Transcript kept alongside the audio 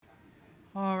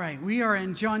All right, we are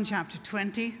in John chapter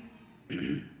 20.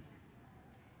 The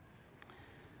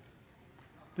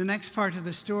next part of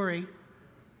the story,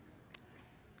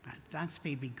 that's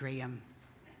baby Graham.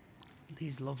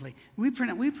 He's lovely. We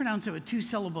pronounce it with two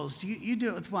syllables. You do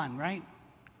it with one, right?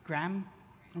 Graham?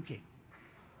 Okay.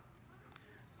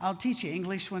 I'll teach you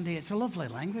English one day. It's a lovely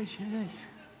language. It is.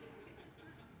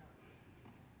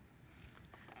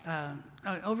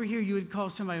 Over here, you would call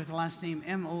somebody with the last name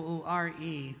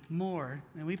M-O-O-R-E, Moore,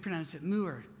 and we pronounce it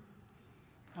Moore.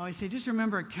 I always say, just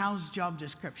remember a cow's job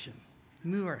description,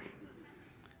 Moore.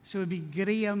 So it would be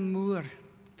Graham Moore.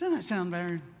 Doesn't that sound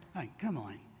better? Come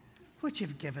on. What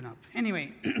you've given up.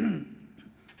 Anyway, and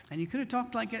you could have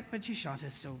talked like it, but you shot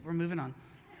us, so we're moving on.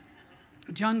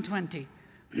 John 20.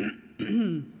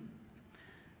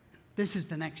 This is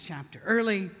the next chapter.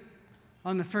 Early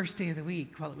on the first day of the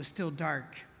week, while it was still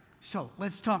dark. So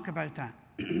let's talk about that.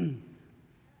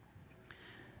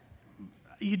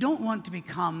 You don't want to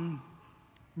become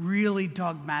really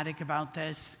dogmatic about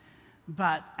this,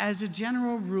 but as a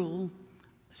general rule,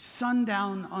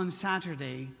 sundown on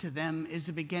Saturday to them is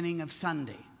the beginning of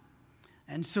Sunday.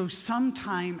 And so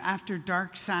sometime after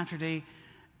dark Saturday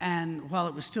and while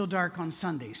it was still dark on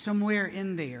Sunday, somewhere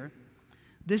in there,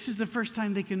 this is the first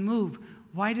time they can move.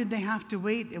 Why did they have to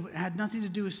wait? It had nothing to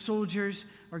do with soldiers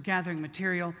or gathering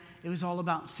material. It was all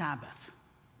about Sabbath.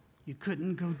 You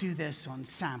couldn't go do this on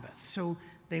Sabbath. So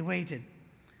they waited.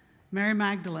 Mary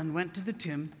Magdalene went to the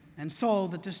tomb and saw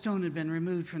that the stone had been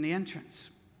removed from the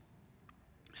entrance.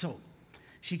 So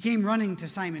she came running to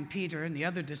Simon Peter and the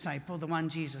other disciple, the one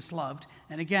Jesus loved.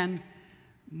 And again,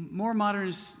 more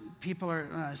modern people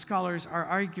or scholars are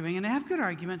arguing, and they have good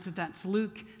arguments, that that's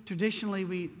Luke. Traditionally,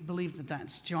 we believe that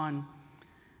that's John.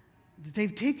 That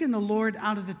they've taken the Lord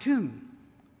out of the tomb.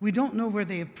 We don't know where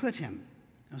they have put him.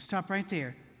 I'll stop right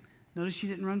there. Notice she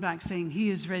didn't run back saying, he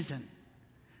is risen.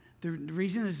 The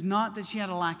reason is not that she had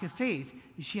a lack of faith.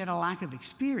 She had a lack of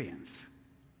experience.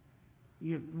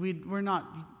 We're not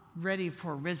ready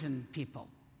for risen people.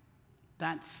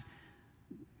 That's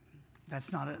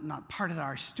not part of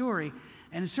our story.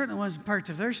 And it certainly wasn't part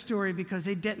of their story because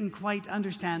they didn't quite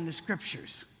understand the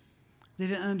scriptures. They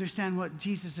didn't understand what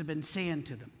Jesus had been saying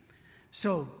to them.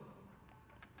 So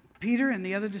Peter and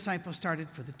the other disciple started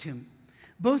for the tomb.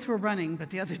 Both were running, but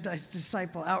the other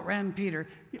disciple outran Peter.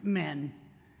 Men.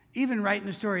 Even writing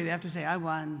the story, they have to say, I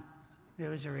won. It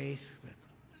was a race. But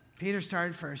Peter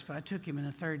started first, but I took him in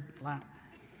the third lap.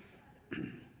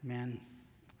 Men.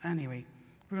 Anyway,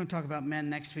 we're going to talk about men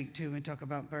next week, too. We talk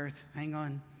about birth. Hang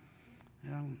on.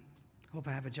 Hope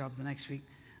I have a job the next week.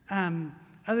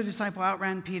 Other disciple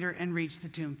outran Peter and reached the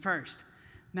tomb first.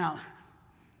 Now,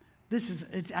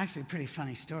 it's actually a pretty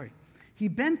funny story. He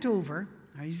bent over.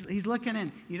 He's looking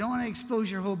in. You don't want to expose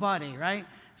your whole body, right?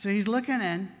 So he's looking in,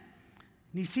 and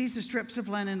he sees the strips of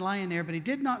linen lying there, but he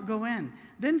did not go in.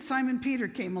 Then Simon Peter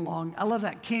came along. I love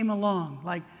that, came along.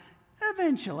 Like,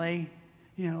 eventually,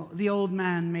 the old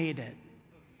man made it.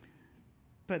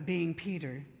 But being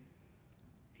Peter,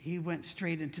 he went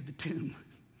straight into the tomb.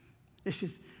 It's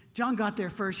just, John got there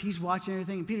first. He's watching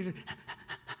everything, and Peter just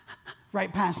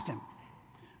right past him.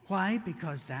 Why?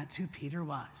 Because that's who Peter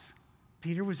was.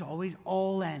 Peter was always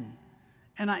all in.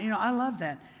 And I love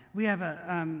that. We have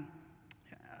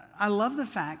I love the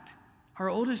fact our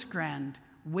oldest grand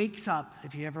wakes up,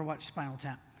 if you ever watch Spinal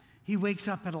Tap, he wakes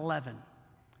up at 11.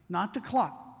 Not the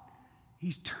clock.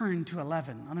 He's turned to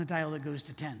 11 on a dial that goes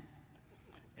to 10.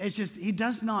 It's just, he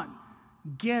does not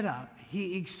get up.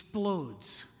 He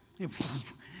explodes.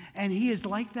 And he is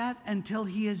like that until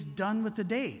he is done with the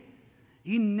day.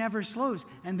 He never slows.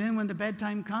 And then when the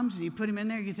bedtime comes and you put him in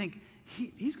there, you think,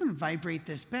 he's going to vibrate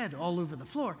this bed all over the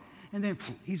floor. And then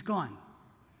he's gone.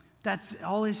 That's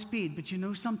all his speed. But you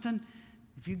know something?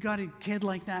 If you've got a kid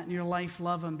like that in your life,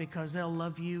 love them, because they'll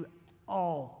love you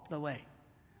all the way.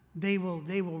 They will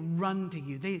run to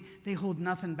you. They hold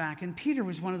nothing back. And Peter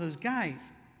was one of those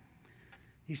guys.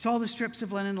 He saw the strips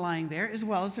of linen lying there, as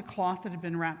well as a cloth that had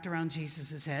been wrapped around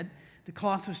Jesus' head. The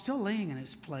cloth was still lying in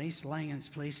its place,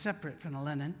 separate from the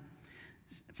linen.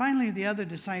 Finally, the other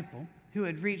disciple, who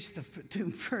had reached the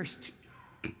tomb first,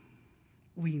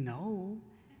 we know,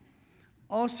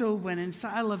 also went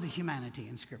inside. I love the humanity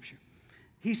in Scripture.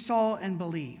 He saw and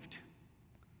believed.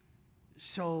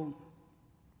 So,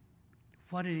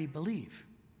 what did he believe?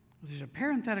 Well, there's a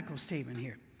parenthetical statement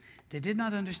here. They did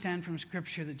not understand from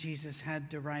Scripture that Jesus had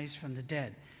to rise from the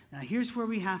dead. Now, here's where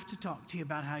we have to talk to you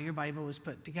about how your Bible was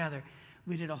put together.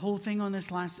 We did a whole thing on this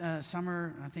last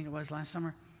summer. I think it was last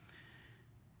summer.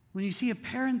 When you see a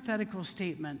parenthetical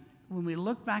statement, when we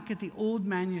look back at the old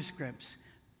manuscripts,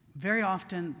 very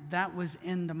often that was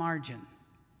in the margin.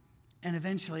 and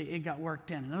eventually it got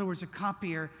worked in. In other words, a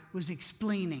copier was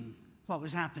explaining what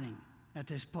was happening at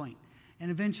this point.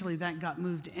 And eventually that got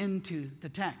moved into the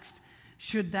text.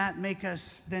 Should that make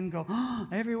us then go, oh,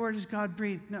 every word is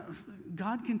God-breathed? No,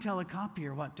 God can tell a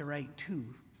copier what to write too.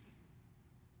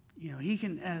 You know, he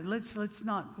can, let's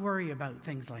not worry about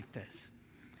things like this.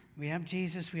 We have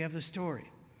Jesus, we have the story.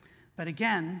 But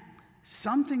again,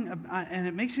 and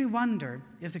it makes me wonder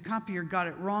if the copier got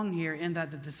it wrong here in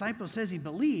that the disciple says he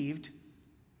believed,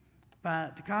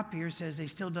 but the copier says they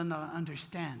still do not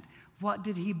understand. What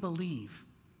did he believe?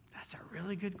 That's a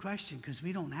really good question because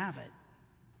we don't have it.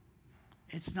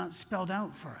 It's not spelled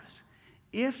out for us.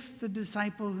 If the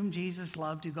disciple whom Jesus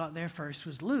loved who got there first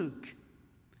was Luke,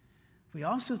 we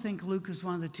also think Luke is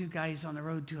one of the two guys on the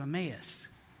road to Emmaus.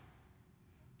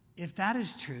 If that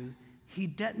is true, he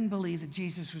didn't believe that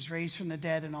Jesus was raised from the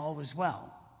dead and all was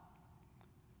well.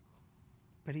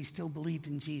 But he still believed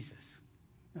in Jesus.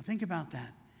 Now think about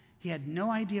that. He had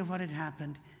no idea what had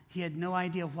happened. He had no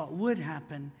idea what would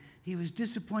happen. He was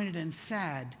disappointed and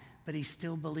sad, but he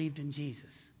still believed in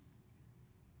Jesus.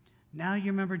 Now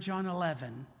you remember John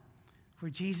 11,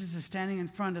 where Jesus is standing in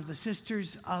front of the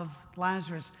sisters of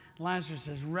Lazarus. Lazarus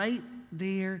is right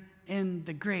there in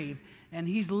the grave, and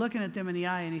he's looking at them in the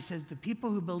eye, and he says, the people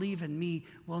who believe in me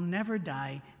will never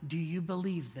die. Do you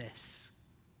believe this?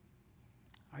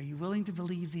 Are you willing to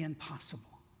believe the impossible?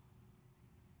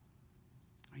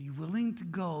 Are you willing to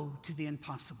go to the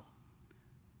impossible,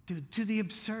 to the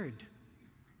absurd?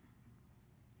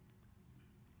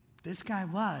 This guy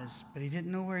was, but he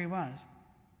didn't know where he was.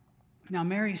 Now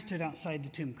Mary stood outside the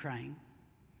tomb crying.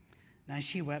 Now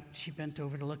she wept, she bent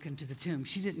over to look into the tomb.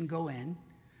 She didn't go in.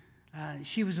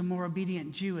 She was a more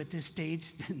obedient Jew at this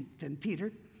stage than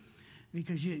Peter,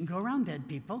 because you didn't go around dead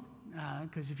people,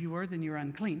 because if you were, then you were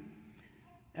unclean.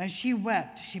 As she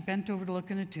wept, she bent over to look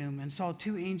in the tomb and saw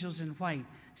two angels in white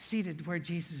seated where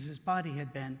Jesus' body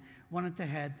had been, one at the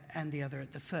head and the other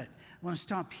at the foot. I want to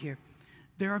stop here.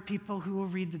 There are people who will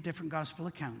read the different gospel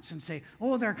accounts and say,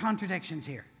 oh, there are contradictions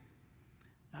here.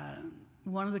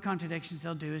 One of the contradictions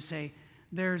they'll do is say,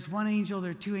 there's one angel,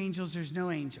 there are two angels, there's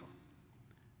no angel.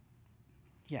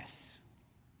 Yes.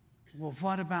 Well,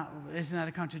 what about, isn't that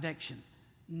a contradiction?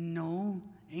 No,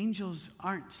 angels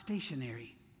aren't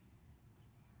stationary.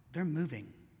 They're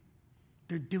moving.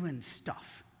 They're doing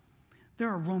stuff. There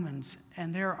are Romans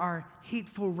and there are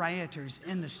hateful rioters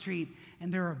in the street,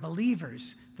 and there are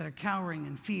believers that are cowering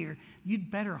in fear.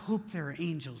 You'd better hope there are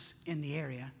angels in the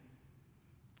area.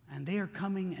 And they are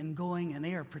coming and going, and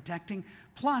they are protecting.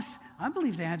 Plus, I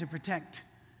believe they had to protect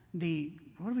the,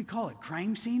 what do we call it,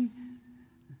 crime scene?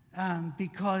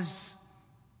 Because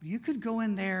you could go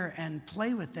in there and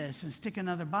play with this and stick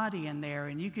another body in there,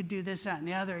 and you could do this, that, and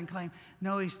the other and claim,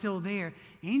 no, he's still there.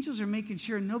 Angels are making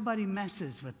sure nobody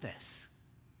messes with this.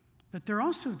 But they're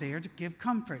also there to give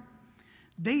comfort.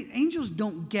 Angels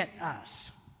don't get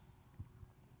us.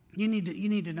 You need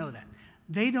to know that.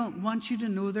 They don't want you to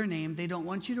know their name. They don't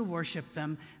want you to worship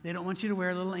them. They don't want you to wear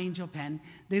a little angel pen.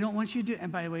 They don't want you to,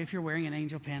 and by the way, if you're wearing an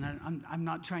angel pen, I'm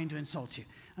not trying to insult you.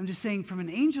 I'm just saying from an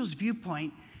angel's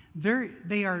viewpoint,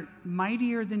 they are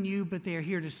mightier than you, but they are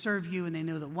here to serve you, and they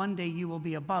know that one day you will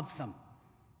be above them.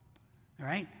 All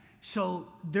right? So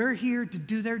they're here to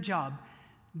do their job.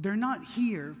 They're not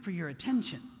here for your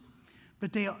attention.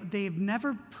 But they've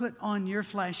never put on your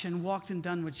flesh and walked and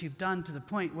done what you've done, to the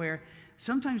point where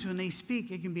sometimes when they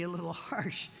speak, it can be a little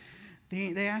harsh.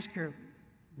 They ask her,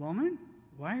 woman,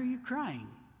 why are you crying?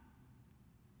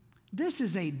 This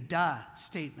is a duh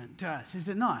statement to us, is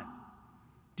it not?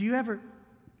 Do you ever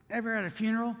at a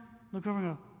funeral look over and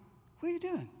go, what are you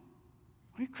doing?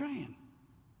 Why are you crying?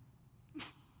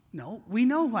 No, we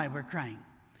know why we're crying.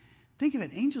 Think of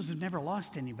it, angels have never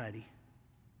lost anybody.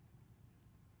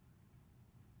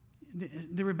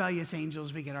 The rebellious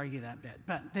angels, we could argue that bit,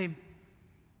 but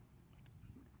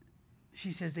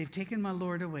she says, they've taken my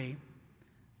Lord away.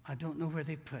 I don't know where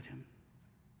they put him.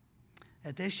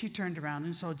 At this, she turned around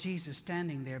and saw Jesus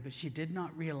standing there, but she did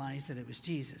not realize that it was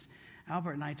Jesus.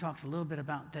 Albert and I talked a little bit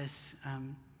about this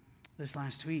this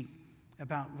last week,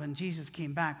 about when Jesus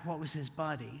came back, what was his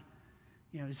body?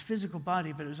 You know, his physical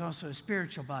body, but it was also a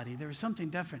spiritual body. There was something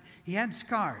different. He had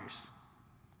scars,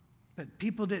 but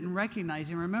people didn't recognize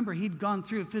him. Remember, he'd gone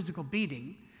through a physical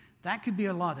beating. That could be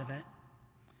a lot of it.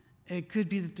 It could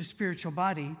be that the spiritual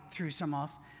body threw some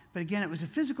off. But again, it was a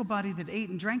physical body that ate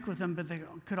and drank with them, but they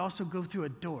could also go through a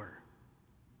door.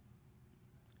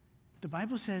 The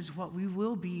Bible says what we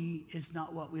will be is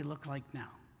not what we look like now.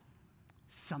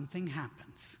 Something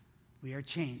happens. We are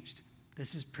changed.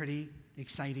 This is pretty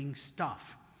exciting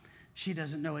stuff. She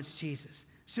doesn't know it's Jesus.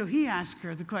 So he asked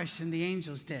her the question the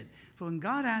angels did. But when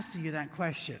God asks you that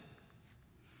question,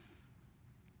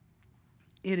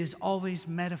 it is always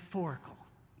metaphorical,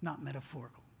 not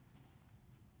metaphorical.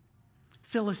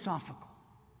 Philosophical.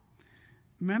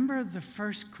 Remember the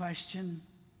first question?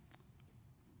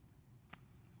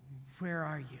 Where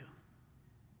are you?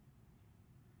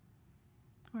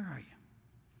 Where are you?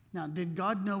 Now, did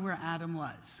God know where Adam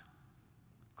was?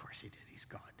 Of course he did. He's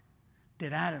God.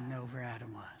 Did Adam know where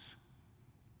Adam was?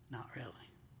 Not really.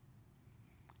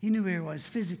 He knew where he was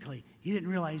physically. He didn't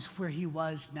realize where he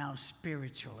was now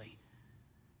spiritually.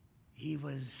 He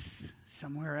was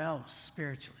somewhere else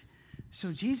spiritually.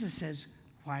 So Jesus says,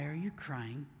 why are you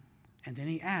crying? And then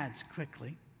he adds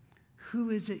quickly, who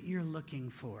is it you're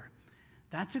looking for?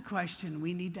 That's a question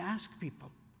we need to ask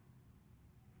people.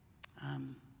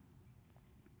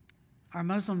 Our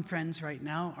Muslim friends right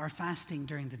now are fasting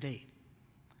during the day.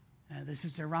 This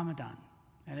is their Ramadan.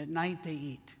 And at night they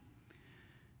eat.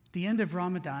 The end of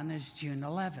Ramadan is June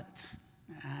 11th.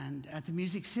 And at the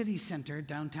Music City Center,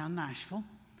 downtown Nashville,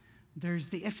 there's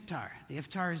the iftar. The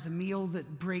iftar is the meal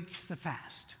that breaks the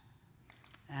fast.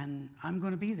 And I'm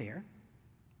going to be there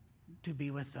to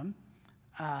be with them.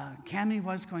 Cammie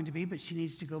was going to be, but she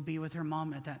needs to go be with her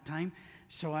mom at that time.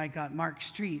 So I got Mark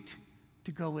Street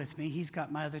to go with me. He's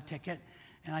got my other ticket.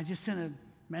 And I just sent a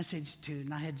message to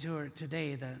Nahed Zur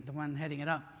today, the one heading it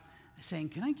up, saying,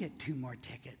 can I get 2 more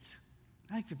tickets?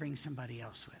 I'd like to bring somebody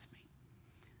else with me.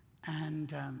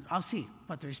 And I'll see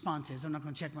what the response is. I'm not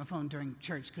going to check my phone during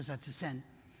church because that's a sin.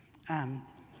 And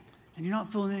you're not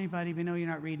fooling anybody. We know you're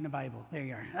not reading the Bible. There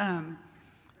you are.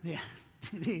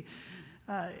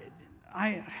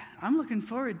 I'm looking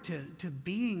forward to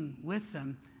being with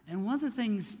them. And one of the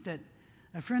things that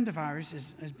a friend of ours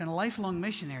has been a lifelong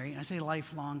missionary, I say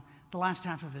lifelong, the last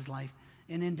half of his life,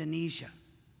 in Indonesia,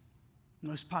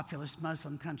 most populous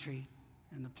Muslim country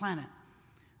on the planet.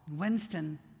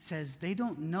 Winston says they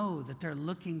don't know that they're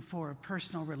looking for a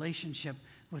personal relationship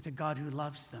with a God who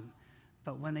loves them.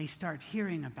 But when they start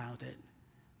hearing about it,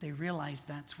 they realize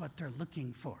that's what they're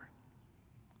looking for.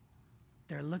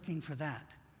 They're looking for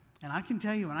that. And I can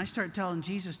tell you, when I start telling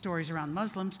Jesus stories around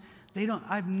Muslims,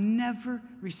 I've never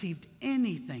received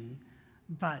anything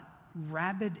but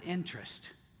rabid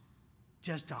interest,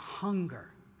 just a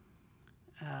hunger.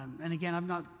 And again, I've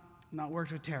not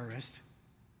worked with terrorists.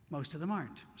 Most of them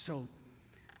aren't. So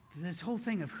this whole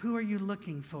thing of who are you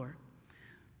looking for?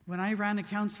 When I ran a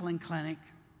counseling clinic,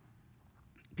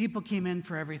 people came in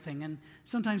for everything, and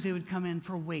sometimes they would come in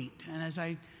for weight. And as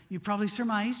you probably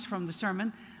surmised from the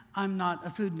sermon, I'm not a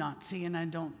food Nazi, and I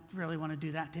don't really want to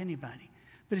do that to anybody.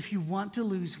 But if you want to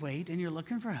lose weight and you're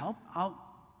looking for help,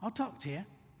 I'll talk to you.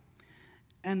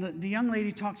 And the young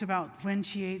lady talked about when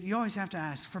she ate. You always have to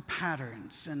ask for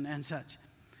patterns and such.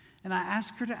 And I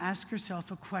asked her to ask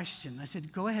herself a question. I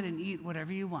said, go ahead and eat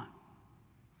whatever you want.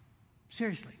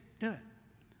 Seriously, do it.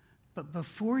 But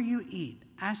before you eat,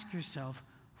 ask yourself,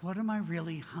 what am I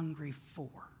really hungry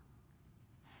for?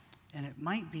 And it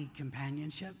might be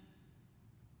companionship.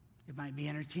 It might be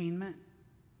entertainment.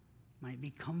 It might be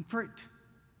comfort.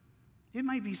 It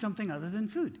might be something other than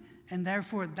food. And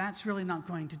therefore, that's really not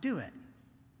going to do it.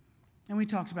 And we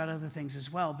talked about other things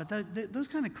as well. But those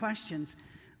kind of questions,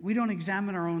 we don't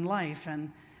examine our own life.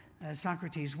 And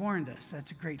Socrates warned us,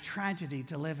 that's a great tragedy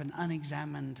to live an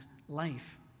unexamined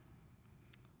life.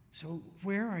 So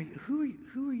where are you?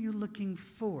 Who are you looking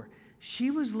for?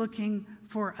 She was looking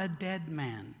for a dead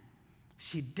man.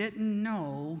 She didn't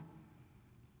know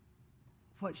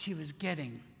what she was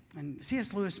getting. And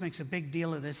C.S. Lewis makes a big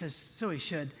deal of this, as so he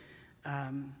should.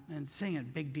 And saying a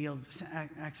big deal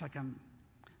acts like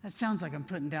that sounds like I'm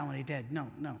putting down what he did. No,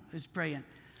 it's brilliant.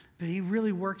 But he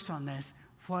really works on this.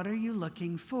 What are you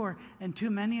looking for? And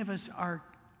too many of us are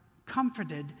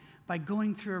comforted by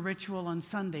going through a ritual on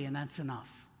Sunday, and that's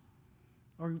enough.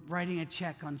 Or writing a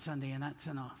check on Sunday, and that's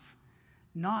enough.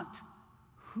 Not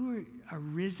a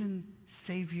risen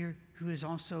Savior who is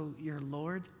also your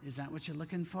Lord. Is that what you're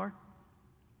looking for?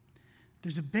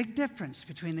 There's a big difference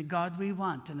between the God we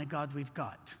want and the God we've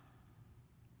got.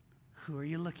 Who are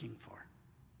you looking for?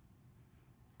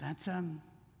 That's, I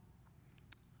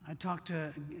talked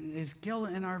to, is Gil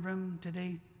in our room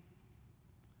today?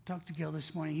 Talked to Gil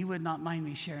this morning. He would not mind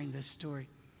me sharing this story.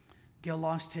 Gil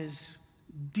lost his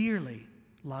dearly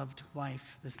loved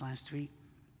wife this last week.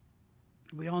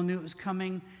 We all knew it was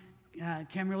coming.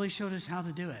 Kim really showed us how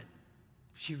to do it.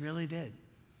 She really did.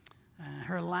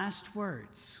 Her last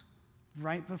words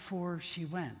right before she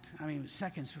went,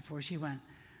 seconds before she went,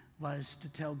 was to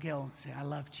tell Gil, say, I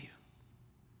loved you.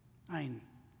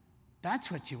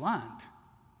 That's what you want.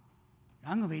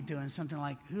 I'm going to be doing something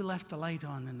like, who left the light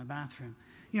on in the bathroom?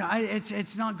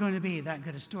 It's not going to be that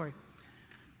good a story.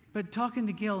 But talking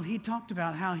to Gil, he talked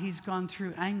about how he's gone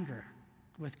through anger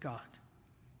with God.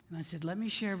 And I said, let me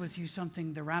share with you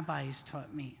something the rabbis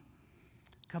taught me.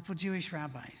 A couple Jewish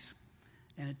rabbis.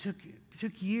 And it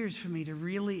took years for me to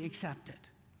really accept it.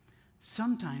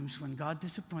 Sometimes when God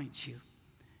disappoints you,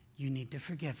 you need to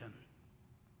forgive him.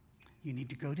 You need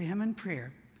to go to him in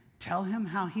prayer, tell him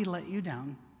how he let you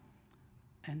down,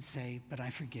 and say, but I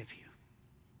forgive you.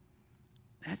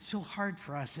 That's so hard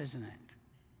for us, isn't it?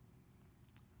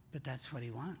 But that's what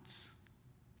he wants.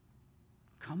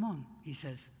 Come on, he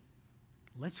says,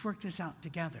 let's work this out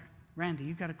together. Randy,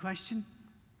 you got a question?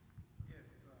 Yes,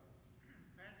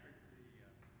 Patrick, the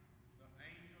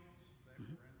angels that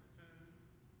were in the tomb,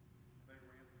 they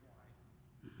were in white.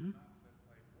 Not that they were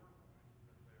white, but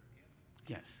they're in white.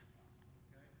 Yes.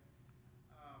 Okay?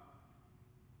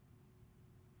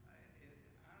 I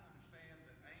understand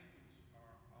that angels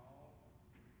are all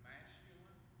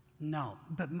masculine. No,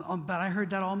 but I heard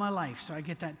that all my life, so I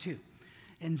get that too.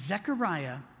 In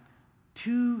Zechariah,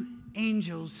 2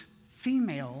 angels,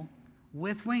 female,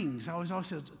 with wings. I was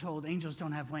also told angels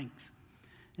don't have wings.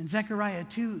 In Zechariah,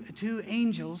 two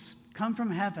angels come from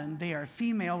heaven. They are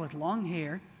female with long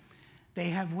hair.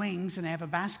 They have wings and they have a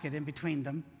basket in between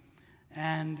them.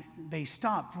 And they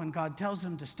stop when God tells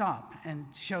them to stop and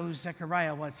shows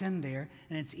Zechariah what's in there,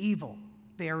 and it's evil.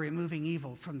 They are removing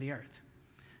evil from the earth.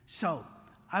 So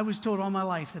I was told all my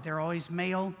life that they're always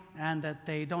male and that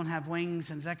they don't have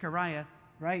wings. And Zechariah,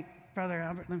 right, Brother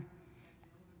Albert?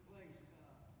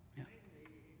 Yeah.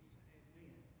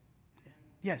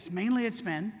 Yes, mainly it's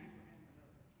men.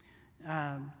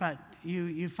 But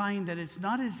you find that it's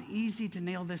not as easy to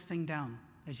nail this thing down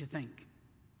as you think.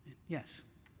 Yes.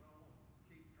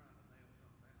 Keep trying to nail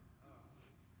something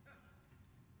down.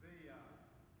 Today, or in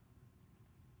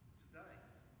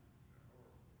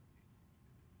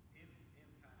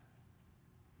time,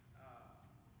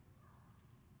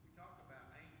 we talk about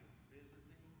angels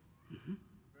visiting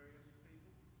various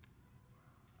people,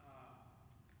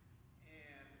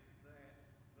 and that they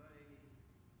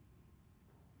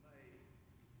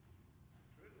may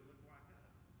truly look like us.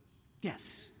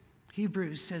 Yes.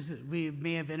 Hebrews says that we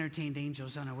may have entertained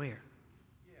angels unaware.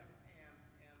 Yeah, and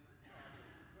so I guess the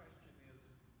question is,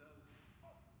 does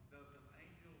an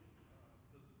angel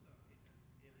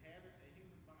inhabit a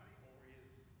human body, or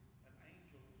is an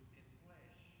angel in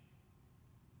flesh?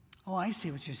 Oh, I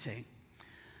see what you're saying.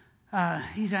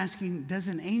 He's asking, does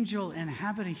an angel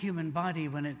inhabit a human body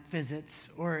when it visits,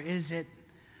 or is it...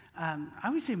 I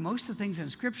would say most of the things in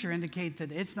Scripture indicate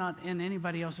that it's not in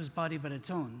anybody else's body but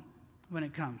its own when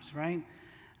it comes, right?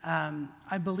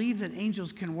 I believe that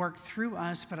angels can work through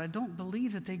us, but I don't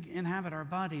believe that they inhabit our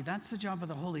body. That's the job of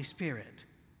the Holy Spirit.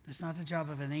 That's not the job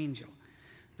of an angel.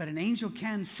 But an angel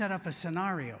can set up a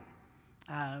scenario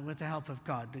with the help of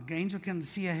God. The angel can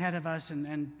see ahead of us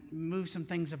and move some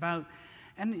things about.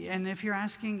 And if you're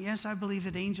asking, yes, I believe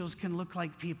that angels can look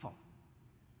like people.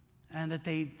 And that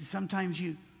they sometimes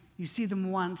you see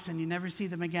them once and you never see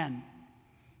them again.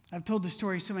 I've told the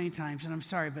story so many times, and I'm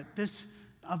sorry, but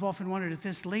I've often wondered if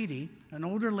this lady, an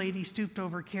older lady, stooped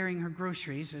over carrying her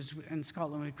groceries, as in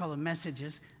Scotland we call them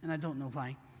messages, and I don't know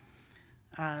why.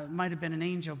 Might have been an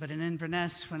angel, but in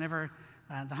Inverness, whenever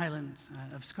the Highlands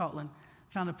of Scotland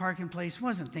found a parking place,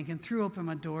 wasn't thinking, threw open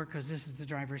my door, because this is the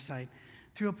driver's side,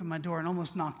 threw open my door and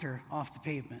almost knocked her off the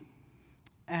pavement.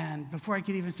 And before I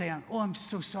could even say, oh, I'm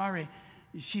so sorry,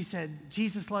 she said,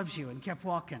 Jesus loves you, and kept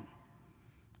walking.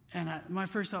 And my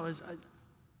first thought was,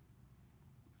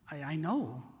 I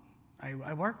know,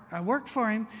 I work for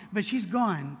him, but she's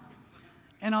gone.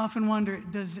 And I often wonder,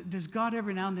 does God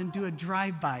every now and then do a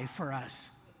drive-by for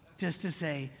us, just to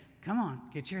say, come on,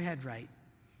 get your head right?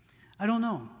 I don't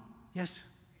know. Yes? In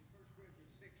 1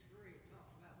 Corinthians 6:3, it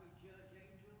talks about we judge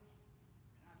angels,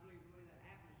 and I believe the way that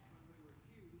happens is when we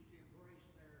refuse to embrace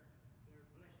their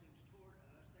blessings toward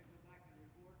us, they go back and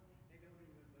report they don't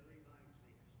even believe I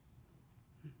exist.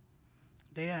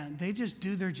 They just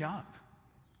do their job.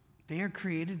 They are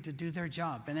created to do their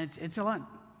job, and it's a lot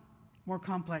more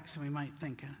complex than we might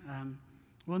think.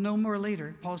 We'll know more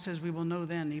later. Paul says we will know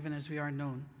then, even as we are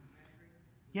known.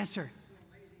 Yes, sir. What's so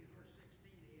amazing in verse 16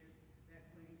 is that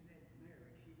when he said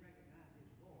Mary, she recognized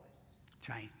his voice. That's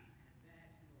right. And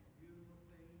that's the most beautiful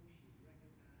thing. She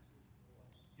recognized his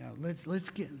voice. Yeah, let's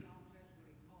get... The song says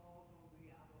when he calls on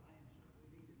me, I will answer.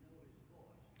 We need to know his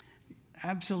voice.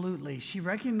 Absolutely. She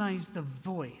recognized the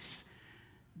voice.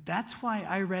 That's why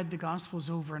I read the Gospels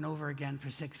over and over again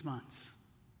for 6 months.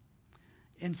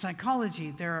 In psychology,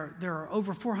 there are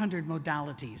over 400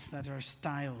 modalities that are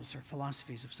styles or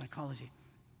philosophies of psychology.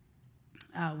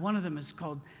 One of them is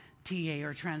called TA,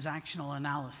 or transactional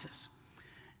analysis.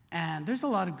 And there's a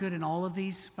lot of good in all of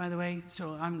these, by the way,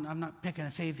 so I'm not picking a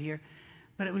fave here.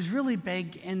 But it was really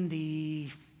big in the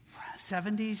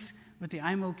 70s with the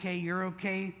I'm Okay, You're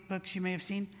Okay books you may have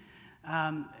seen.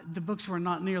 The books were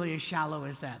not nearly as shallow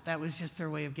as that. That was just their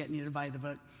way of getting you to buy the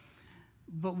book.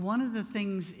 But one of the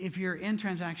things, if you're in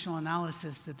transactional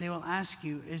analysis, that they will ask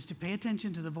you is to pay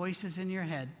attention to the voices in your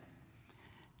head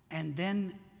and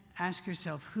then ask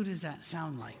yourself, who does that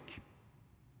sound like?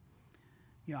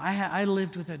 You know, I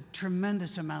lived with a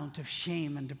tremendous amount of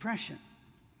shame and depression.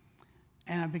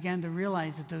 And I began to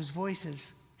realize that those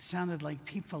voices sounded like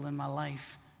people in my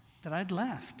life that I'd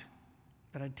left,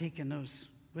 but I'd taken those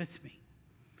with me.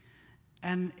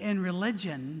 And in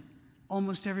religion,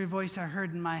 almost every voice I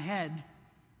heard in my head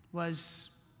was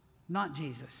not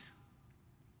Jesus.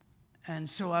 And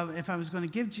so if I was going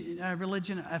to give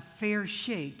religion a fair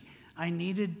shake, I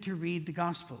needed to read the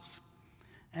Gospels.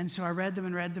 And so I read them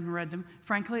and read them and read them.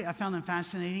 Frankly, I found them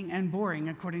fascinating and boring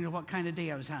according to what kind of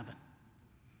day I was having.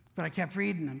 But I kept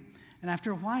reading them. And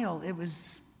after a while,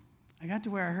 I got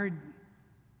to where I heard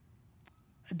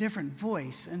a different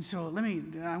voice. And so I'm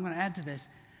going to add to this.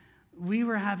 We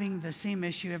were having the same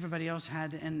issue everybody else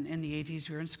had in the 80s.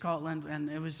 We were in Scotland, and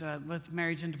it was with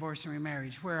marriage and divorce and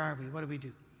remarriage. Where are we? What do we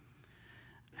do?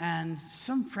 And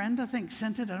some friend, I think,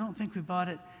 sent it. I don't think we bought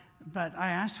it. But I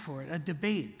asked for it, a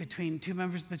debate between two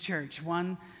members of the church,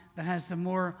 one that has the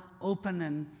more open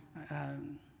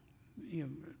and,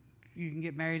 you can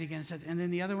get married against it, and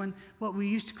then the other one, what we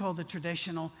used to call the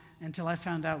traditional, until I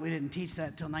found out we didn't teach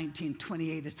that till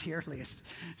 1928 at the earliest.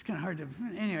 It's kind of hard to,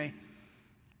 anyway.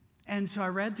 And so I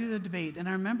read through the debate, and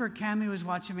I remember Cammie was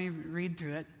watching me read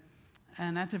through it,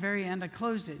 and at the very end I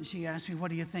closed it, and she asked me, what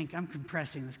do you think? I'm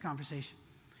compressing this conversation.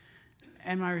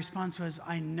 And my response was,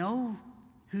 I know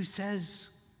who says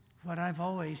what I've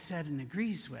always said and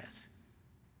agrees with,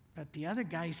 but the other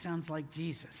guy sounds like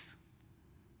Jesus.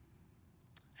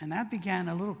 And that began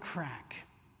a little crack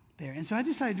there. And so I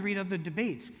decided to read other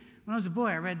debates. When I was a boy,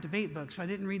 I read debate books, but I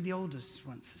didn't read the oldest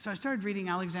ones. So I started reading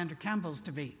Alexander Campbell's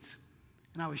debates,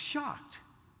 and I was shocked.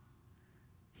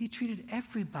 He treated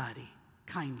everybody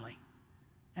kindly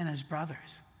and as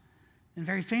brothers. And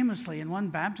very famously, in one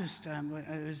Baptist,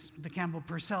 it was the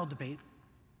Campbell-Purcell debate.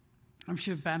 I'm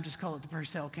sure Baptists call it the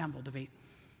Purcell-Campbell debate.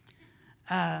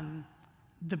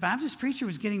 The Baptist preacher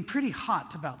was getting pretty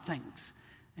hot about things.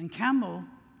 And Campbell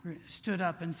stood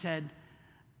up and said,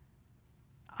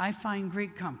 I find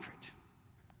great comfort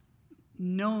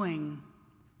knowing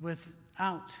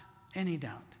without any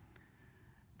doubt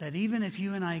that even if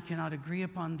you and I cannot agree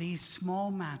upon these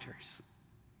small matters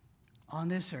on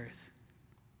this earth,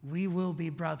 we will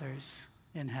be brothers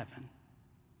in heaven.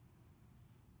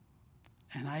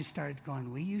 And I started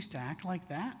going, we used to act like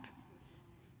that?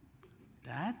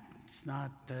 That's not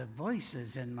the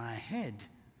voices in my head.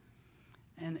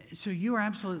 And so you are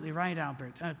absolutely right,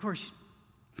 Albert. Of course,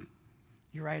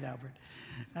 you're right, Albert.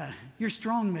 You're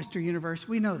strong, Mr. Universe.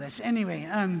 We know this. Anyway,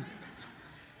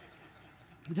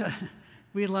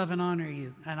 we love and honor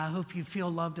you, and I hope you feel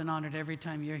loved and honored every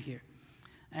time you're here.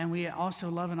 And we also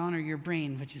love and honor your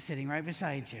brain, which is sitting right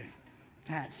beside you,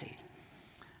 Patsy.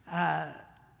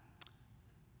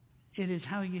 It is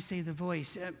how you say the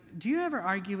voice. Do you ever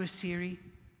argue with Siri?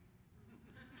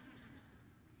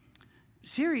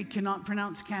 Siri cannot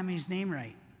pronounce Cammie's name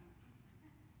right.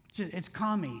 It's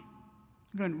Kami.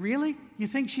 I'm going, really? You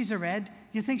think she's a red?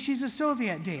 You think she's a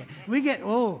Soviet, do you?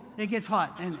 It gets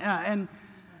hot.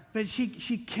 But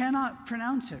she cannot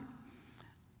pronounce it.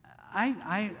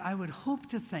 I would hope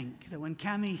to think that when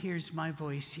Cammie hears my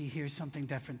voice, she hears something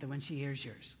different than when she hears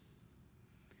yours.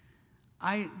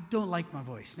 I don't like my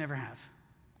voice, never have.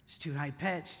 It's too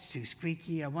high-pitched, too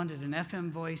squeaky. I wanted an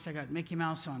FM voice. I got Mickey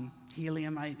Mouse on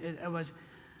helium. It was,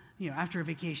 after a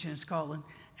vacation in Scotland.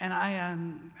 And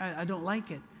I don't like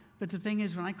it. But the thing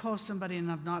is, when I call somebody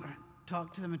and I've not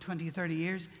talked to them in 20, 30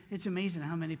 years, it's amazing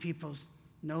how many people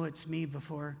know it's me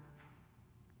before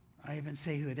I even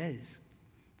say who it is.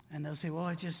 And they'll say, well,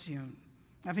 I've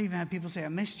even had people say, I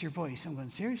missed your voice. I'm going,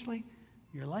 seriously?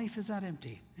 Your life is that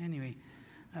empty? Anyway.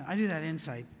 I do that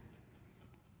inside.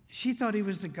 She thought he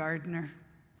was the gardener.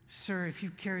 Sir, if you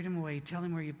carried him away, tell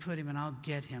him where you put him and I'll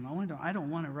get him. I don't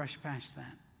want to rush past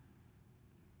that.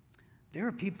 There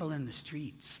are people in the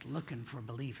streets looking for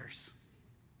believers.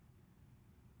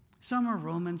 Some are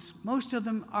Romans. Most of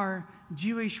them are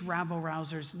Jewish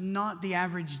rabble-rousers, not the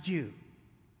average Jew.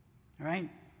 All right?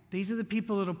 These are the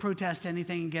people that will protest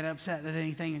anything and get upset at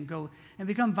anything and go and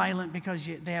become violent because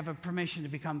they have a permission to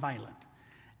become violent.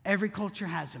 Every culture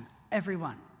has them, every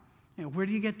one. Where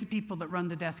do you get the people that run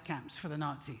the death camps for the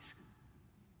Nazis?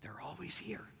 They're always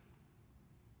here.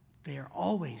 They are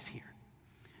always here.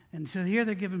 And so here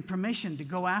they're given permission to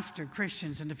go after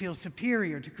Christians and to feel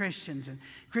superior to Christians. And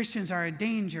Christians are a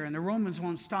danger, and the Romans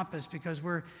won't stop us because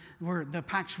we're the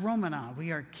Pax Romana.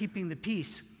 We are keeping the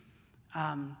peace.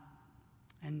 And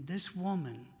this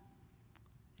woman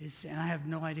is, and I have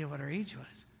no idea what her age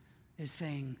was, is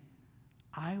saying,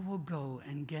 I will go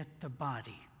and get the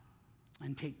body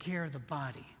and take care of the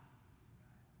body.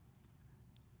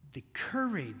 The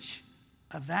courage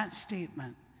of that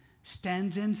statement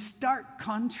stands in stark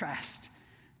contrast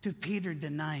to Peter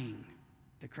denying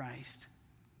the Christ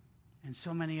and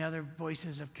so many other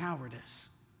voices of cowardice.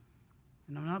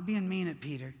 And I'm not being mean at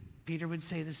Peter. Peter would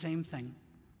say the same thing.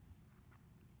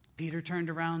 Peter turned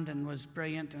around and was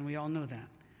brilliant, and we all know that.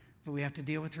 But we have to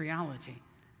deal with reality.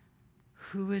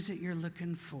 Who is it you're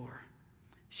looking for?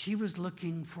 She was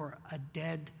looking for a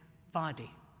dead body.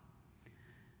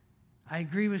 I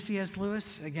agree with C.S.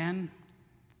 Lewis again.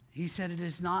 He said, it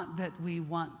is not that we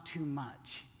want too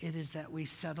much. It is that we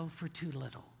settle for too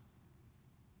little.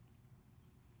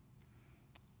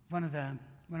 One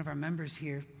of our members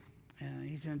here,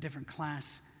 he's in a different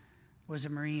class, was a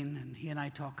Marine, and he and I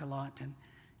talk a lot. And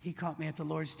he caught me at the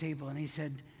Lord's table, and he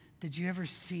said, did you ever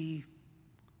see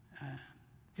a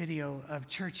video of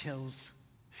Churchill's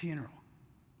funeral?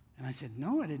 And I said,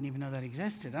 no, I didn't even know that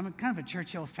existed. I'm kind of a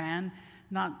Churchill fan,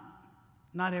 not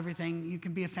everything. You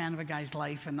can be a fan of a guy's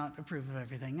life and not approve of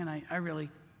everything. And I really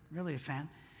a fan.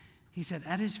 He said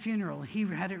at his funeral, he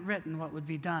had it written what would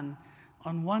be done.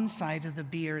 On one side of the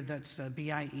bier, that's the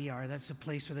B-I-E-R, that's the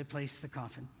place where they place the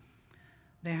coffin.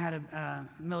 They had a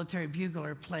military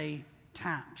bugler play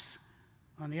taps.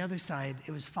 On the other side,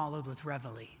 it was followed with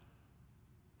reveille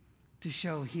to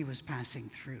show he was passing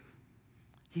through.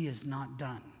 He is not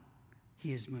done.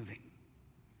 He is moving.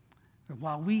 But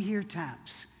while we hear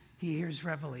taps, he hears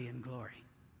reveille in glory.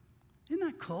 Isn't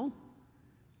that cool?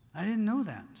 I didn't know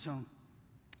that, so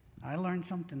I learned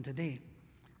something today.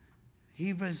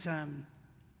 He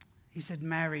said,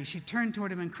 Mary. She turned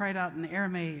toward him and cried out in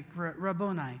Aramaic,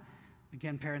 Rabboni,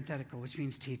 again parenthetical, which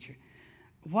means teacher.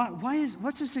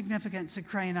 What's the significance of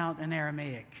crying out in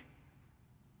Aramaic?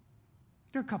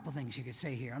 There are a couple things you could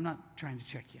say here. I'm not trying to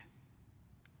trick you.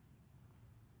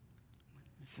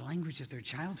 It's the language of their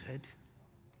childhood.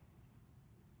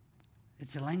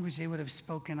 It's the language they would have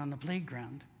spoken on the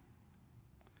playground.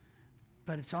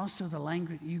 But it's also the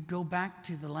language, you go back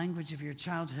to the language of your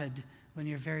childhood when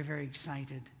you're very, very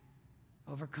excited,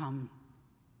 overcome.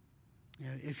 You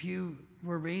know, if you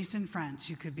were raised in France,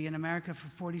 you could be in America for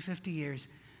 40, 50 years.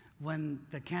 When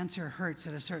the cancer hurts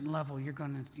at a certain level, you're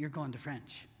going to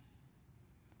French.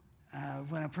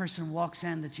 When a person walks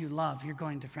in that you love, you're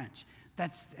going to French.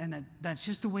 That's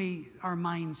just the way our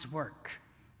minds work.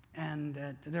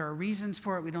 And there are reasons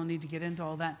for it. We don't need to get into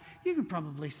all that. You can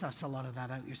probably suss a lot of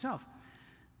that out yourself.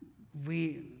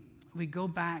 We go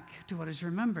back to what is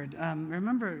remembered.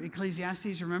 Remember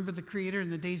Ecclesiastes, remember the Creator in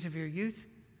the days of your youth?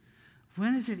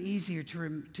 When is it easier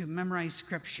to memorize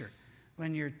Scripture?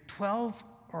 When you're 12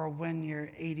 or when you're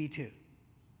 82?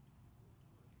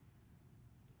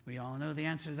 We all know the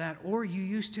answer to that. Or you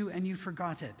used to and you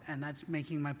forgot it, and that's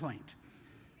making my point.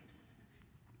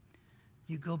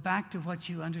 You go back to what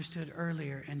you understood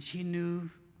earlier, and she knew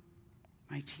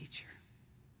my teacher.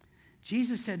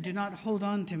 Jesus said, do not hold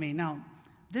on to me. Now,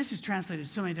 this is translated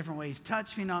so many different ways.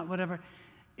 Touch me not, whatever.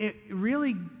 It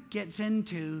really gets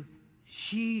into,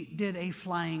 she did a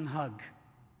flying hug.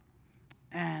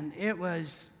 And it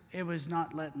was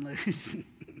not letting loose.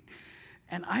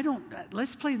 And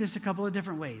let's play this a couple of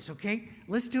different ways, okay?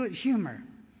 Let's do it humor.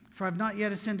 For I've not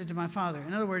yet ascended to my Father.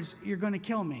 In other words, you're going to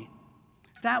kill me.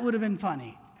 That would have been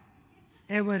funny.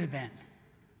 It would have been.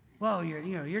 Well,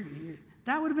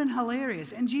 that would have been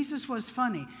hilarious. And Jesus was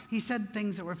funny. He said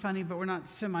things that were funny, but we're not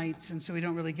Semites, and so we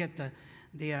don't really get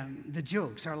the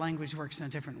jokes. Our language works in a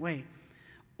different way.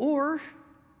 Or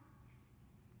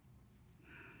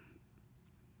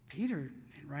Peter,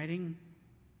 in writing,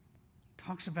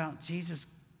 talks about Jesus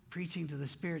preaching to the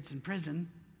spirits in prison.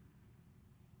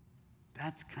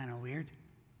 That's kind of weird.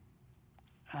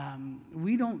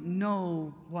 We don't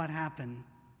know what happened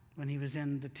when he was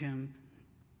in the tomb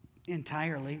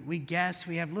entirely. We guess,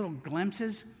 we have little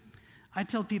glimpses. I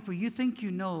tell people, you think you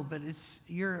know, but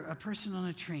you're a person on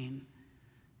a train,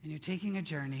 and you're taking a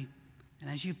journey, and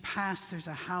as you pass, there's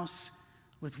a house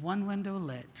with one window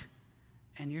lit,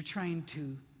 and you're trying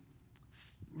to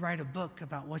write a book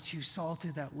about what you saw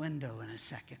through that window in a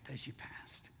second as you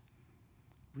passed.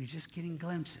 We're just getting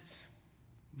glimpses.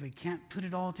 We can't put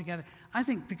it all together. I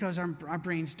think because our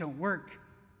brains don't work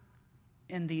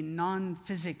in the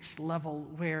non-physics level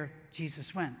where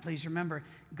Jesus went. Please remember,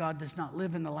 God does not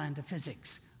live in the land of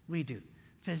physics. We do.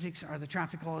 Physics are the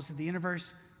traffic laws of the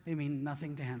universe. They mean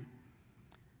nothing to him.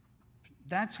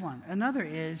 That's one. Another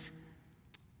is,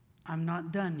 I'm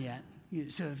not done yet.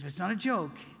 So if it's not a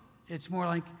joke, it's more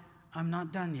like, I'm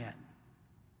not done yet.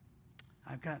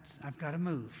 I've got to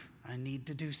move. I need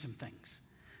to do some things.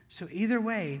 So either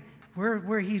way,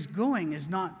 where he's going is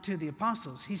not to the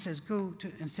apostles. He says, go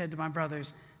to, and said to my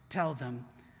brothers, tell them,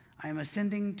 I am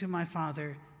ascending to my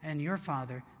Father and your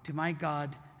Father, to my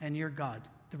God and your God.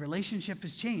 The relationship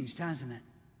has changed, hasn't it?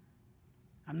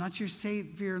 I'm not your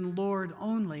Savior and Lord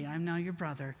only. I'm now your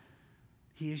brother.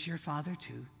 He is your Father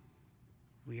too.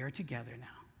 We are together now.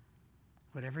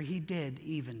 Whatever he did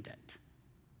evened it.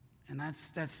 And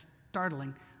that's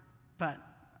startling, but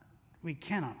we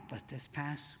cannot let this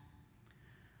pass.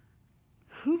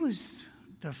 Who was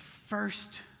the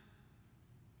first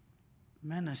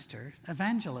minister?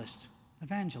 Evangelist.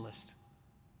 Evangelist.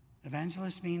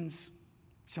 Evangelist means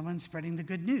someone spreading the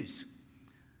good news.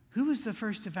 Who was the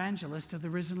first evangelist of the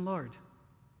risen Lord?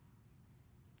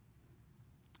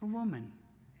 A woman.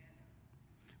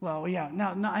 Well, yeah,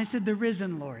 no, I said the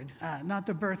risen Lord, not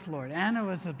the birth Lord. Anna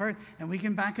was the birth, and we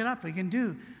can back it up. We can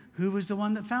do. Who was the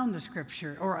one that found the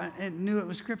scripture, or knew it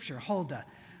was scripture? Huldah.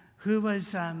 Who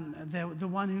was the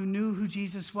one who knew who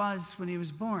Jesus was when he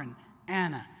was born?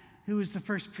 Anna. Who was the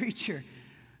first preacher?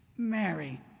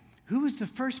 Mary. Who was the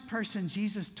first person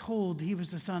Jesus told he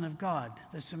was the Son of God?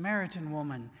 The Samaritan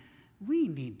woman. We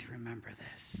need to remember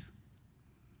this.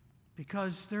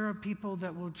 Because there are people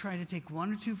that will try to take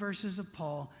one or two verses of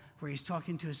Paul where he's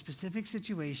talking to a specific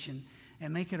situation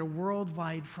and make it a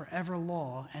worldwide forever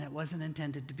law, and it wasn't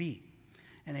intended to be.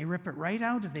 And they rip it right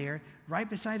out of there, right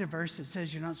beside a verse that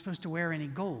says you're not supposed to wear any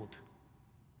gold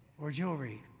or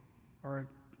jewelry or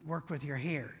work with your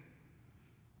hair.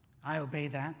 I obey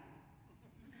that.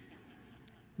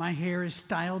 My hair is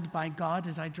styled by God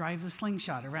as I drive the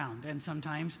slingshot around, and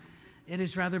sometimes it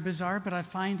is rather bizarre, but I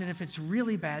find that if it's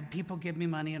really bad, people give me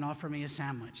money and offer me a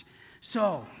sandwich.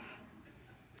 So,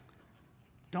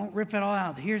 don't rip it all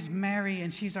out. Here's Mary,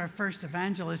 and she's our first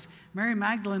evangelist. Mary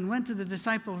Magdalene went to the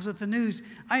disciples with the news,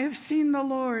 I have seen the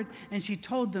Lord. And she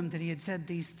told them that he had said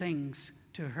these things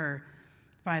to her.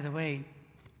 By the way,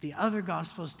 the other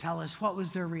Gospels tell us what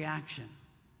was their reaction.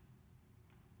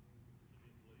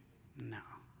 No,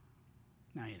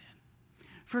 you didn't.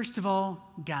 First of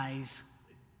all, guys,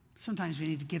 sometimes we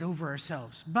need to get over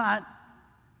ourselves. But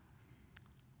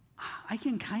I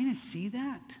can kind of see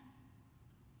that.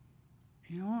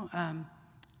 You know,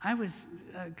 I was,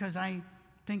 because I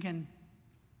thinking,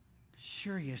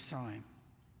 sure you saw him.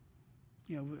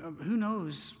 You know, who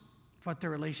knows what their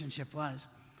relationship was.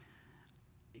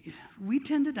 We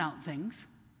tend to doubt things.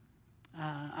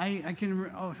 I can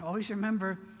always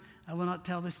remember, I will not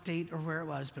tell the state or where it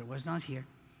was, but it was not here.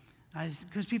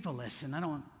 Because people listen. I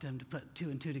don't want them to put two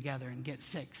and two together and get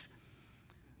six.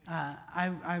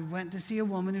 I went to see a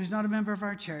woman who's not a member of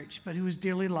our church, but who was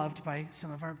dearly loved by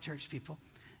some of our church people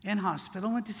in hospital.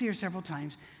 I went to see her several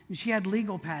times, and she had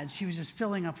legal pads. She was just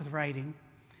filling up with writing.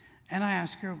 And I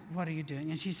asked her, what are you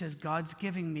doing? And she says, God's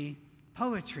giving me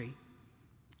poetry.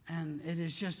 And it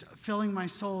is just filling my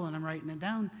soul, and I'm writing it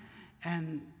down.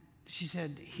 And she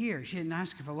said, here. She didn't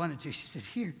ask if I wanted to. She said,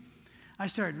 here. I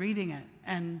started reading it,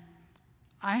 and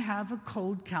I have a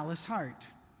cold, callous heart.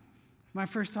 My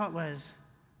first thought was,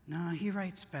 no, he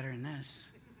writes better than this.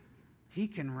 He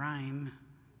can rhyme,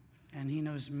 and he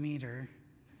knows meter.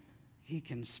 He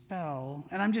can spell.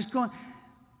 And I'm just going,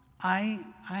 I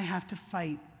have to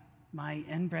fight my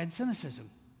inbred cynicism.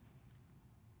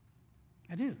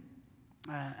 I do.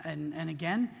 And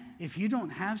again, if you don't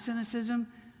have cynicism,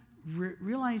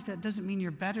 realize that doesn't mean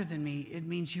you're better than me. It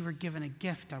means you were given a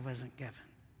gift I wasn't given.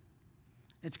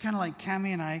 It's kind of like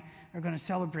Cammie and I are going to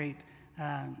celebrate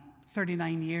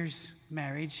 39 years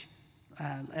marriage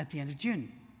at the end of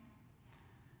June.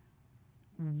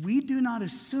 We do not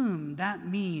assume that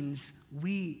means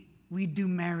we do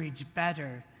marriage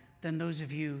better than those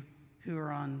of you who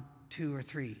are on 2 or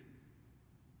 3.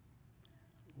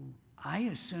 I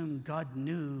assume God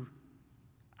knew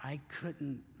I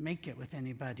couldn't make it with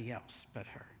anybody else but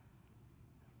her.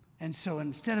 And so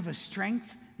instead of a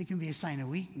strength, it can be a sign of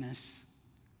weakness.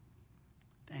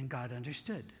 And God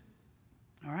understood.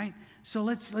 All right? So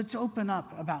let's open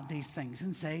up about these things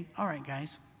and say, all right,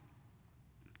 guys,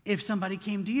 if somebody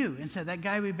came to you and said, that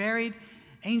guy we buried,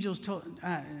 angels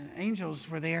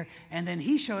were there, and then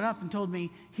he showed up and told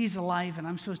me he's alive and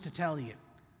I'm supposed to tell you.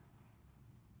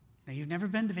 Now, you've never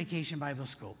been to Vacation Bible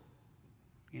School.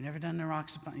 You've never done the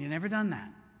rocks. You've never done that.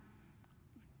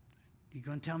 You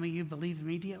going to tell me you believe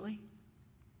immediately?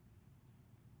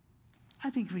 I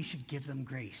think we should give them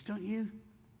grace, don't you?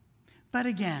 But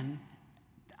again,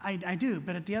 I do,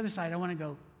 but at the other side, I want to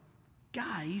go,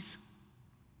 guys,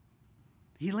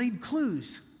 he laid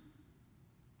clues.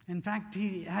 In fact,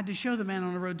 he had to show the man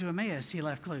on the road to Emmaus he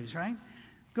left clues, right?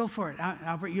 Go for it,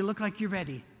 Albert. You look like you're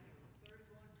ready.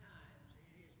 31 times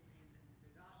in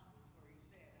the Gospels where he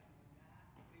said,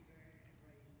 I'm going to die, be buried,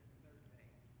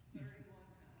 and raised on the third day. 31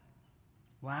 times.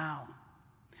 Wow.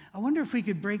 I wonder if we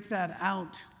could break that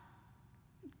out,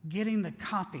 getting the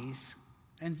copies,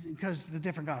 and because the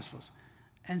different Gospels,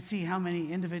 and see how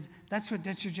many individual. That's your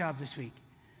job this week.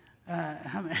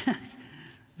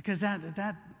 Because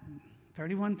that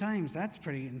 31 times, that's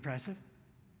pretty impressive.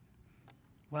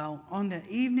 Well, on the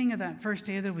evening of that first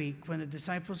day of the week, when the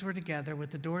disciples were together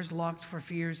with the doors locked for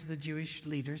fears of the Jewish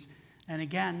leaders, and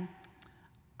again,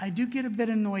 I do get a bit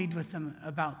annoyed with them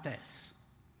about this,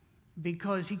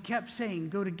 because he kept saying,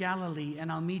 go to Galilee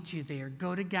and I'll meet you there.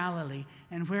 Go to Galilee.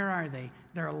 And where are they?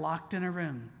 They're locked in a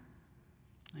room.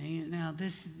 Now,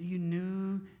 you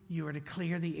knew you were to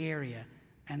clear the area,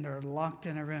 and they're locked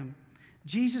in a room.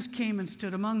 Jesus came and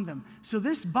stood among them. So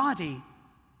this body,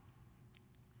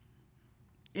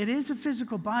 it is a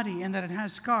physical body in that it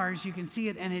has scars. You can see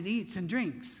it, and it eats and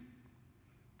drinks.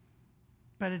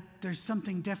 But there's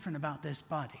something different about this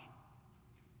body.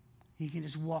 He can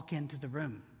just walk into the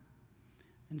room.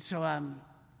 And so,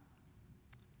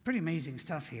 pretty amazing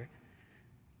stuff here.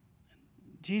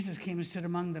 Jesus came and stood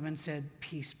among them and said,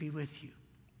 peace be with you.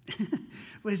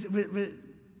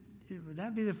 Would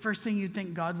that be the first thing you'd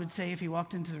think God would say if he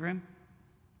walked into the room?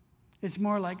 It's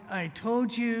more like, I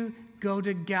told you, go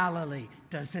to Galilee.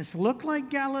 Does this look like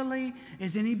Galilee?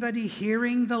 Is anybody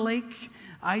hearing the lake?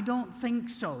 I don't think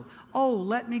so. Oh,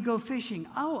 let me go fishing.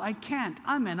 Oh, I can't.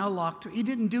 I'm in a locked room. He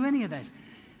didn't do any of this.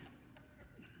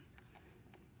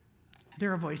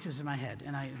 There are voices in my head,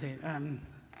 and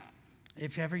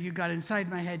if ever you got inside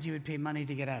my head, you would pay money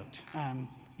to get out.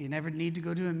 You never need to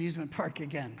go to an amusement park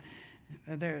again.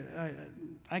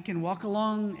 I can walk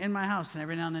along in my house and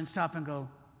every now and then stop and go,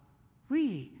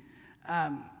 wee.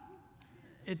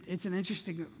 It's an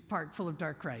interesting park full of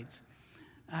dark rides.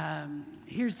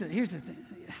 Here's the thing.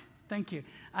 Thank you.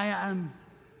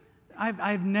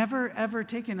 I've never ever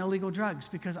taken illegal drugs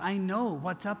because I know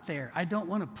what's up there. I don't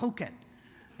want to poke it.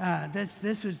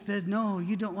 No,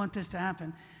 you don't want this to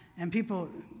happen. And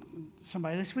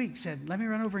somebody this week said, let me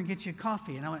run over and get you a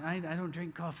coffee. And I went, I don't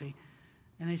drink coffee.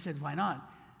 And they said, why not?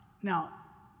 Now,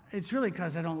 it's really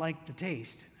because I don't like the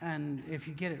taste. And if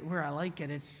you get it where I like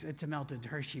it, it's a melted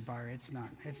Hershey bar. It's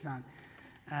not,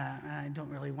 I don't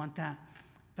really want that.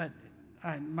 But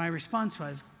my response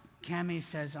was, Cammie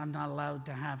says I'm not allowed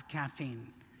to have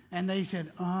caffeine. And they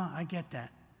said, oh, I get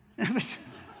that.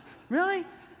 Really?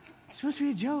 It's supposed to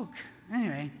be a joke.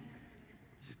 Anyway,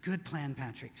 good plan,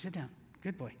 Patrick. Sit down.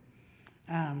 Good boy.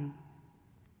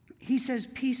 He says,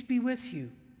 peace be with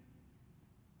you.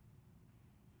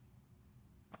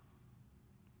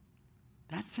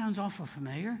 That sounds awful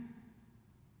familiar.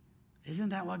 Isn't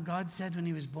that what God said when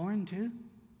he was born too?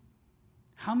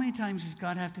 How many times does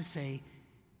God have to say,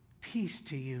 peace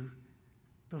to you,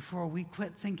 before we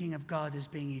quit thinking of God as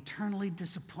being eternally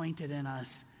disappointed in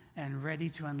us and ready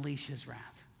to unleash his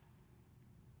wrath?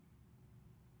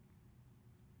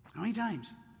 How many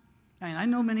times? I mean, I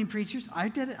know many preachers, I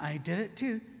did it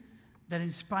too, that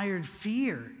inspired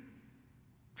fear,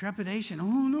 trepidation. Oh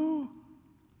no.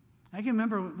 I can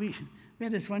remember we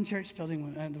had this one church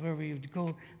building where we would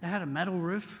go that had a metal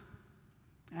roof.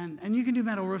 And you can do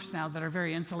metal roofs now that are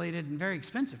very insulated and very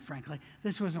expensive, frankly.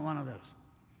 This wasn't one of those.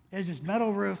 It was just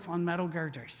metal roof on metal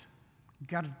girders.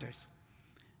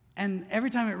 And every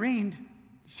time it rained,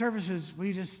 services,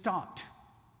 we just stopped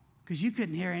because you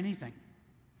couldn't hear anything.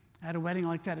 I had a wedding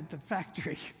like that at the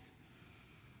factory.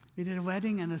 We did a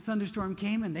wedding and a thunderstorm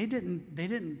came and they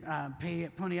didn't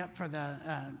pony up for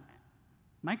the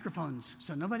microphones,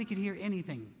 so nobody could hear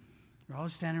anything. We're all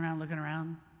standing around looking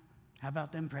around. How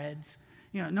about them Preds?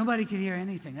 Nobody could hear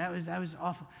anything. That was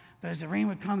awful. But as the rain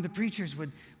would come, the preachers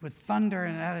would thunder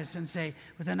at us and say,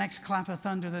 with the next clap of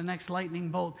thunder, the next lightning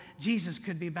bolt, Jesus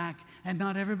could be back. And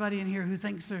not everybody in here who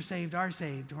thinks they're saved are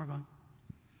saved. And we're going.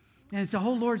 And it's the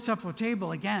whole Lord's Supper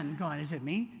table again going, is it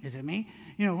me? Is it me?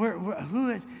 Who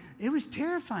is? It was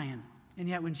terrifying. And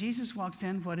yet when Jesus walks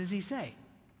in, what does he say?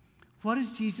 What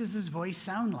does Jesus' voice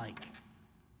sound like?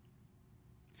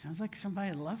 It sounds like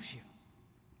somebody loves you.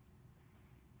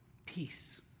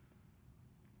 Peace.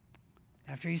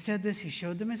 After he said this, he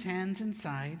showed them his hands and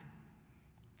side.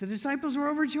 The disciples were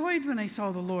overjoyed when they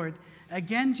saw the Lord.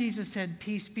 Again, Jesus said,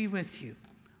 peace be with you.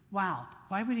 Wow.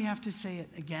 Why would he have to say it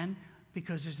again?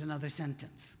 Because there's another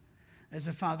sentence. As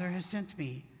the Father has sent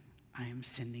me, I am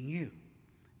sending you.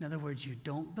 In other words, you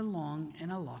don't belong in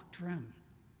a locked room.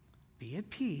 Be at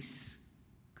peace.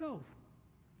 Go.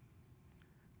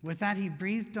 With that, he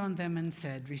breathed on them and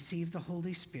said, receive the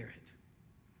Holy Spirit.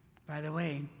 By the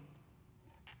way,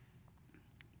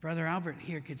 Brother Albert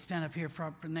here could stand up here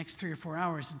for the next 3 or 4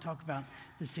 hours and talk about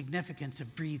the significance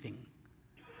of breathing.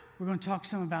 We're going to talk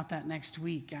some about that next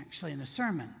week, actually, in a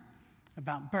sermon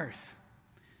about birth.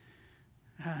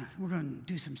 We're going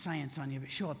to do some science on you, but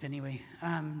show up anyway.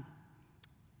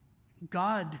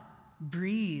 God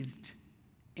breathed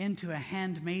into a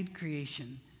handmade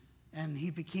creation, and he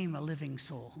became a living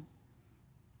soul.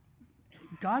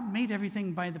 God made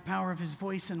everything by the power of his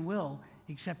voice and will,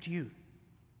 except you.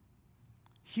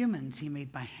 Humans he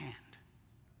made by hand,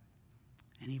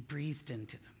 and he breathed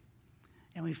into them.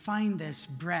 And we find this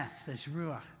breath, this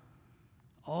ruach,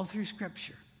 all through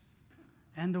Scripture.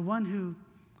 And the one who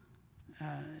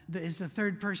is the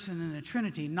third person in the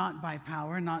Trinity, not by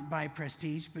power, not by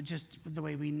prestige, but just the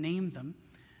way we name them.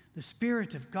 The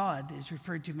Spirit of God is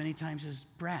referred to many times as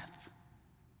breath,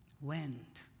 wind,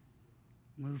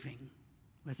 moving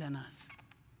within us.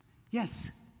 Yes?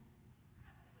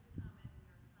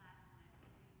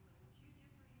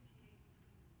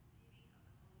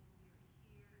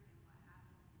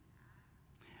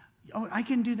 Oh, I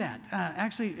can do that.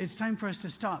 Actually, it's time for us to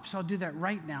stop, so I'll do that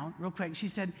right now, real quick. She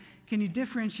said, can you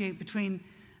differentiate between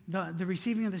the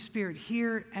receiving of the Spirit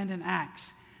here and in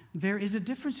Acts? There is a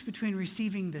difference between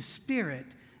receiving the Spirit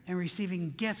and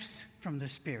receiving gifts from the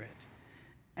Spirit.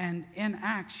 And in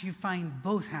Acts, you find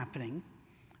both happening,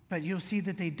 but you'll see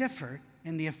that they differ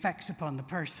in the effects upon the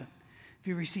person. If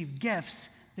you receive gifts,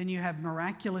 then you have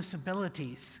miraculous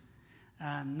abilities.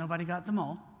 Nobody got them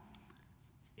all.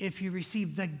 If you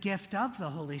receive the gift of the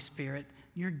Holy Spirit,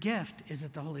 your gift is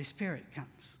that the Holy Spirit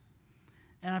comes.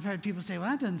 And I've heard people say, well,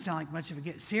 that doesn't sound like much of a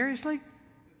gift. Seriously?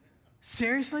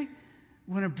 Seriously?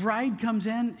 When a bride comes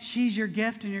in, she's your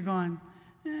gift, and you're going,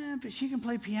 but she can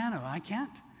play piano. I can't.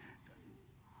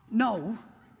 No.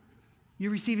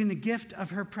 You're receiving the gift of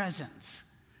her presence.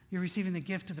 You're receiving the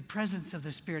gift of the presence of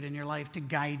the Spirit in your life to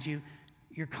guide you,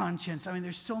 your conscience. I mean,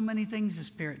 there's so many things the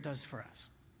Spirit does for us.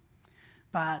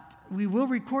 But we will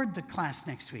record the class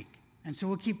next week, and so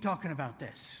we'll keep talking about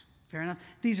this. Fair enough?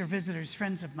 These are visitors,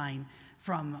 friends of mine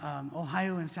from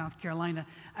Ohio and South Carolina.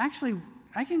 Actually,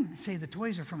 I can say the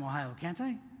toys are from Ohio, can't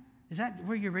I? Is that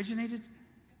where you originated?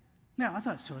 No, I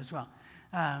thought so as well.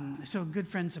 So good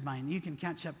friends of mine. You can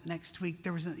catch up next week.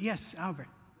 There was yes, Albert.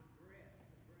 The breath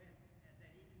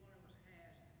that each one of us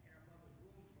has in our mother's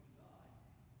womb from God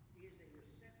is a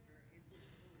receptor in which the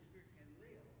Holy Spirit can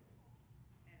live.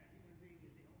 And a human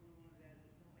being is the only one that has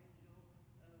no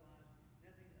angel, otherwise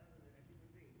nothing other than a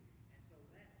human being. And so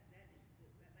that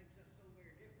makes us so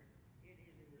very different. It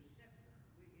is a receptor.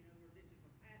 In other words, it's a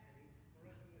capacity for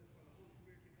the Holy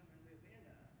Spirit to come and live in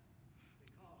us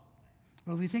because of that.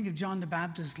 Well, we think of John the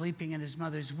Baptist leaping in his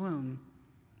mother's womb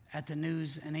at the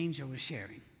news an angel was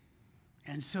sharing.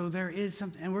 And so there is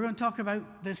something, and we're going to talk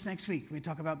about this next week. We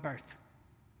talk about birth.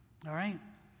 All right?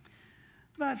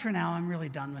 But for now, I'm really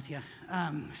done with you.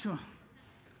 So,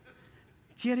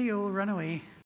 cheerio, run away.